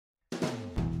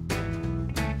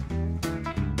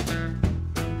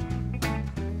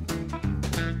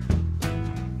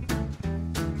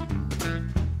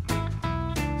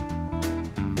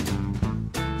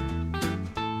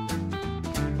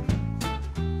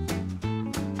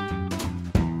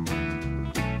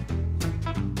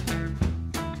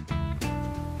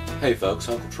Hey folks,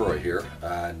 Uncle Troy here.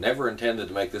 I never intended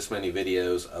to make this many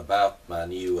videos about my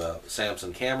new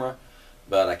Samsung camera,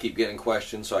 but I keep getting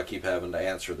questions, so I keep having to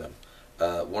answer them.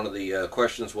 One of the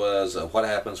questions was, what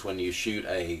happens when you shoot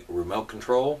a remote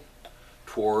control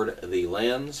toward the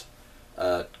lens?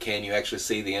 Can you actually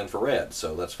see the infrared?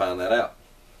 So let's find that out.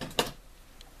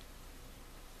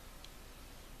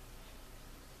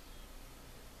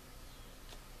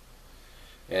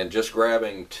 And just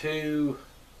grabbing two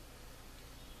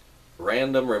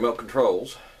random remote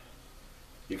controls,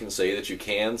 you can see that you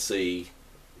can see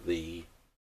the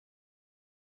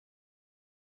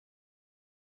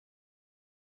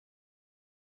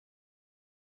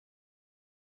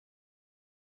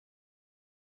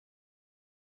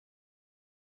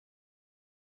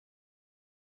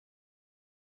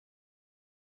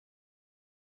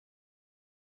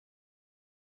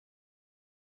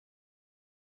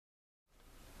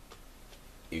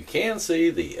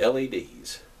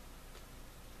LEDs.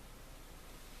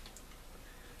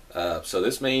 So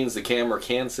this means the camera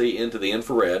can see into the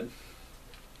infrared.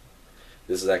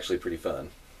 This is actually pretty fun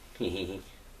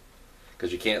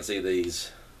because you can't see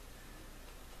these.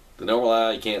 The normal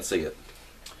eye, you can't see it.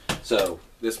 So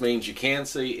this means you can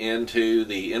see into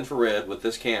the infrared with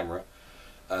this camera.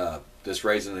 This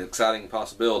raises an exciting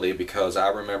possibility because I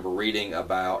remember reading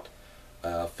about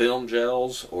film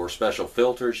gels or special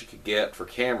filters you could get for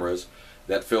cameras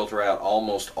that filter out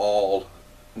almost all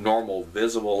normal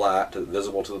visible light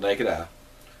visible to the naked eye,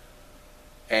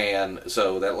 and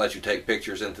so that lets you take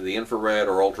pictures into the infrared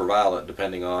or ultraviolet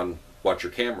depending on what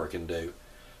your camera can do.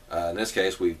 In this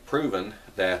case, we've proven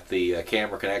that the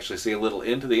camera can actually see a little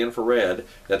into the infrared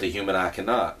that the human eye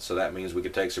cannot. So that means we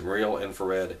could take some real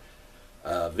infrared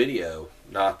video,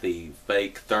 not the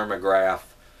fake thermograph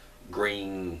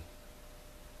green,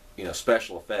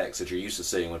 special effects that you're used to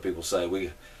seeing when people say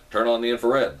we turn on the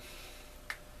infrared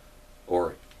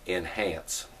or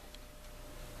enhance.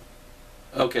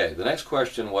 Okay, the next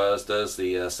question was, does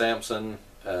the Samsung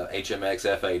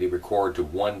HMX-F80 record to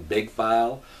one big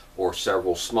file or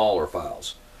several smaller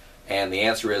files? And the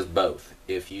answer is both.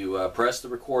 If you press the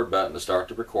record button to start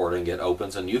the recording, it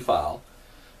opens a new file.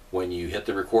 When you hit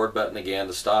the record button again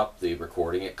to stop the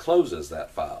recording, it closes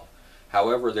that file.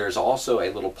 However, there's also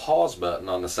a little pause button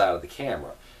on the side of the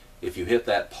camera. If you hit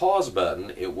that pause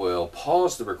button, it will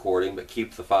pause the recording but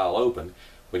keep the file open.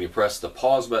 When you press the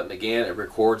pause button again, it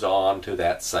records on to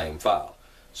that same file.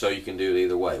 So you can do it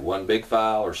either way, one big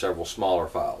file or several smaller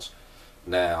files.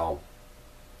 Now,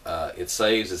 it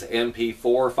saves as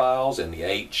MP4 files in the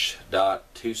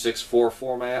H.264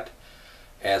 format.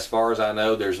 As far as I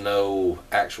know, there's no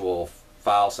actual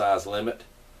file size limit.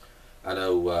 I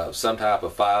know some type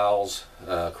of files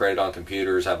created on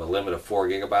computers have a limit of 4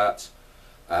 gigabytes.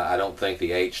 I don't think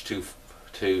the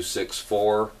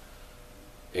H.264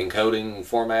 encoding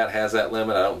format has that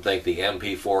limit. I don't think the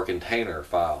MP4 container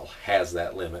file has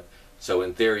that limit. So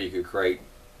in theory, you could create,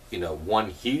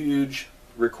 one huge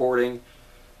recording,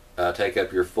 take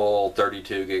up your full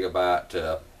 32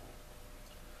 gigabyte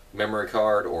memory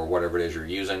card or whatever it is you're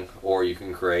using, or you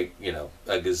can create, a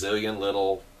gazillion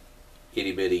little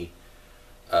itty bitty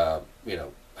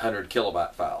 100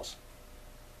 kilobyte files.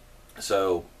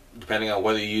 So depending on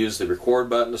whether you use the record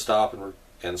button to stop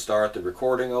and start the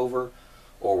recording over,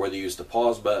 or whether you use the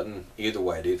pause button, either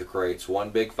way, it either creates one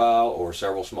big file or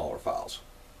several smaller files.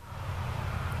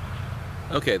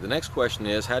 Okay, the next question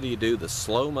is, how do you do the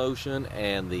slow motion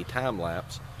and the time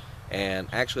lapse? And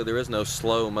actually there is no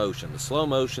slow motion. The slow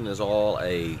motion is all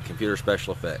a computer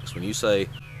special effects. When you say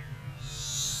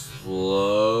slow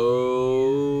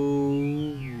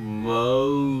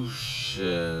motion,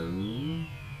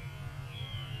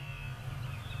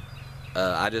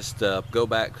 I just go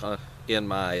back in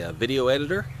my video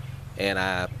editor and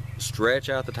I stretch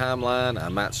out the timeline. I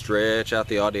might stretch out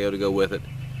the audio to go with it,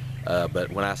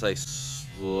 but when I say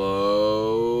slow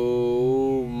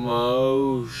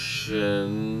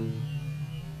motion,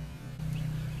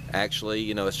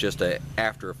 actually, it's just an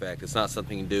after effect. It's not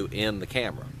something you can do in the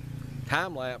camera.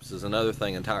 Time lapse is another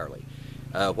thing entirely.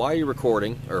 While you're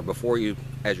recording, or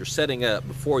as you're setting up,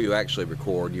 before you actually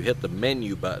record, you hit the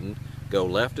menu button, go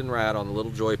left and right on the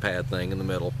little joypad thing in the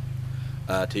middle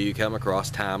till you come across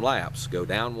time lapse. Go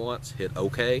down once, hit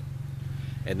OK,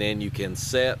 and then you can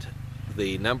set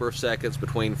the number of seconds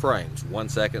between frames, 1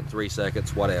 second, 3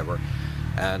 seconds, whatever,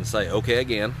 and say OK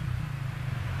again.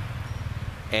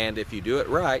 And if you do it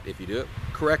right, if you do it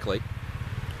correctly,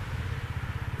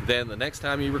 then the next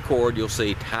time you record, you'll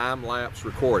see time-lapse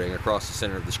recording across the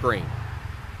center of the screen.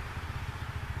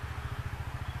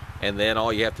 And then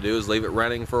all you have to do is leave it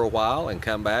running for a while and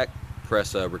come back,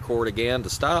 press record again to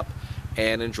stop,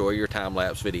 and enjoy your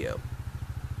time-lapse video.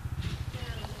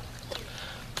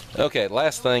 Okay,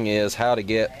 last thing is how to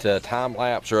get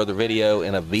time-lapse or other video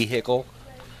in a vehicle.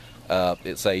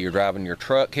 Let's say you're driving your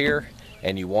truck here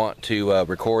and you want to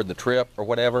record the trip or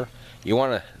whatever. You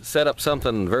want to set up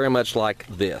something very much like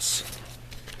this.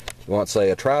 You want,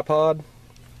 say, a tripod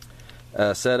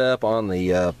set up on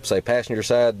the say passenger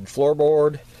side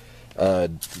floorboard.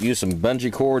 Use some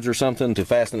bungee cords or something to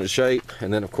fasten its shape,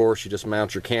 and then of course you just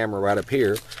mount your camera right up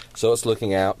here so it's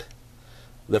looking out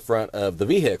the front of the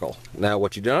vehicle. Now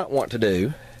what you do not want to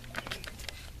do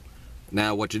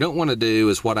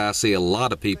is what I see a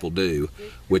lot of people do,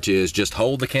 which is just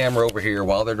hold the camera over here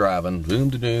while they're driving,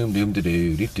 boom-da-doom,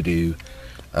 doom-da-doo, doop-da-doo,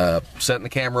 setting the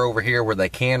camera over here where they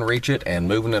can reach it and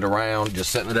moving it around,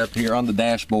 just setting it up here on the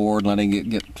dashboard, letting it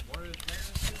get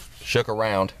shook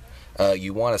around.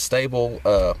 You want a stable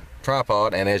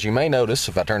tripod, and as you may notice,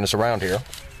 if I turn this around here,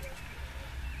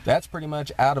 that's pretty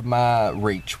much out of my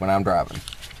reach when I'm driving.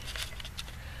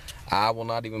 I will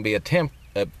not even be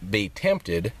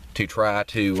tempted to try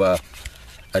to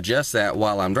adjust that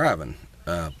while I'm driving.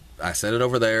 I set it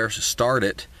over there, start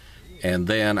it, and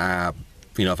then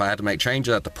if I have to make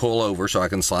changes, I have to pull over so I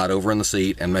can slide over in the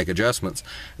seat and make adjustments.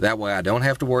 That way I don't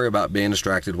have to worry about being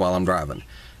distracted while I'm driving.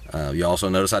 You also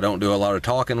notice I don't do a lot of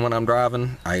talking when I'm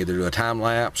driving. I either do a time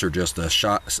lapse or just a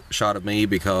shot of me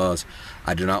because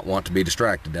I do not want to be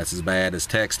distracted. That's as bad as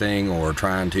texting or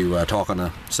trying to talk on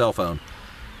a cell phone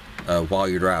while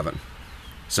you're driving.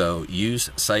 So use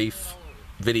safe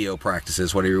video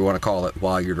practices, whatever you want to call it,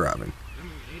 while you're driving.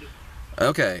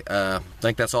 Okay, I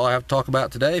think that's all I have to talk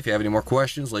about today. If you have any more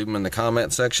questions, leave them in the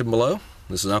comment section below.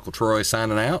 This is Uncle Troy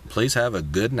signing out. Please have a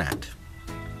good night.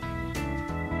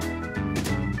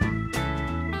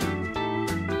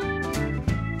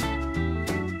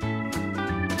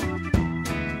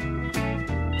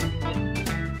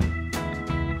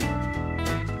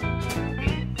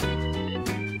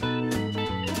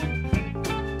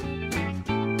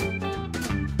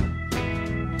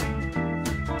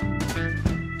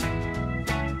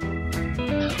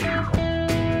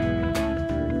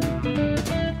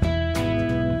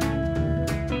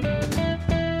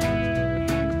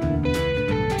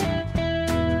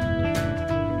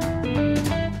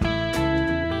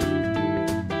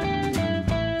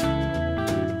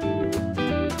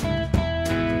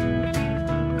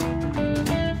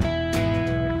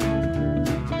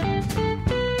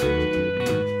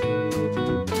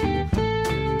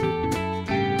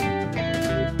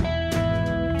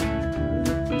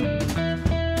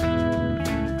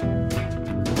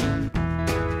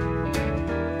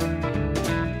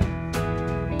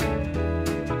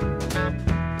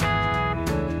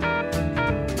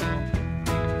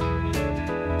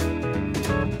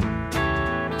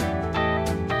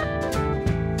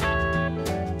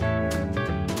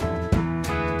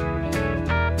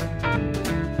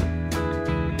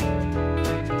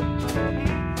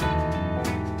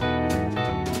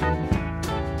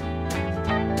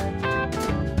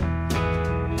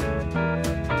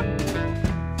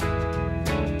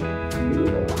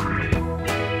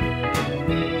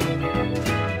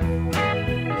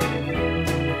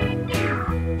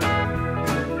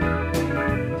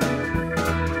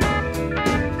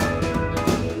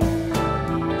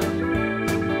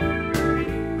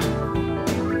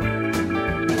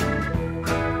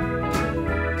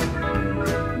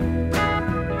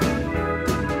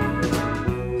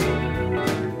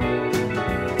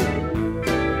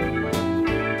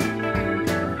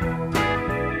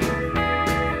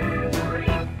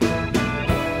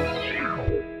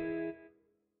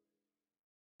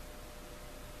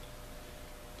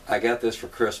 I got this for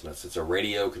Christmas. It's a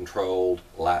radio controlled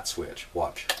light switch.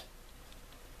 Watch.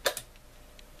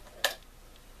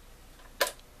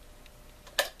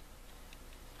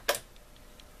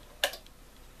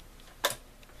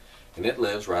 And it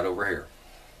lives right over here.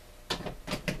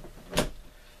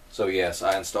 So yes,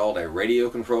 I installed a radio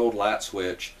controlled light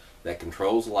switch that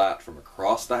controls the light from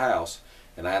across the house,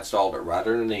 and I installed it right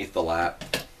underneath the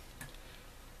light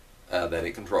that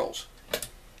it controls.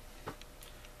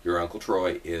 Your Uncle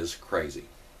Troy is crazy.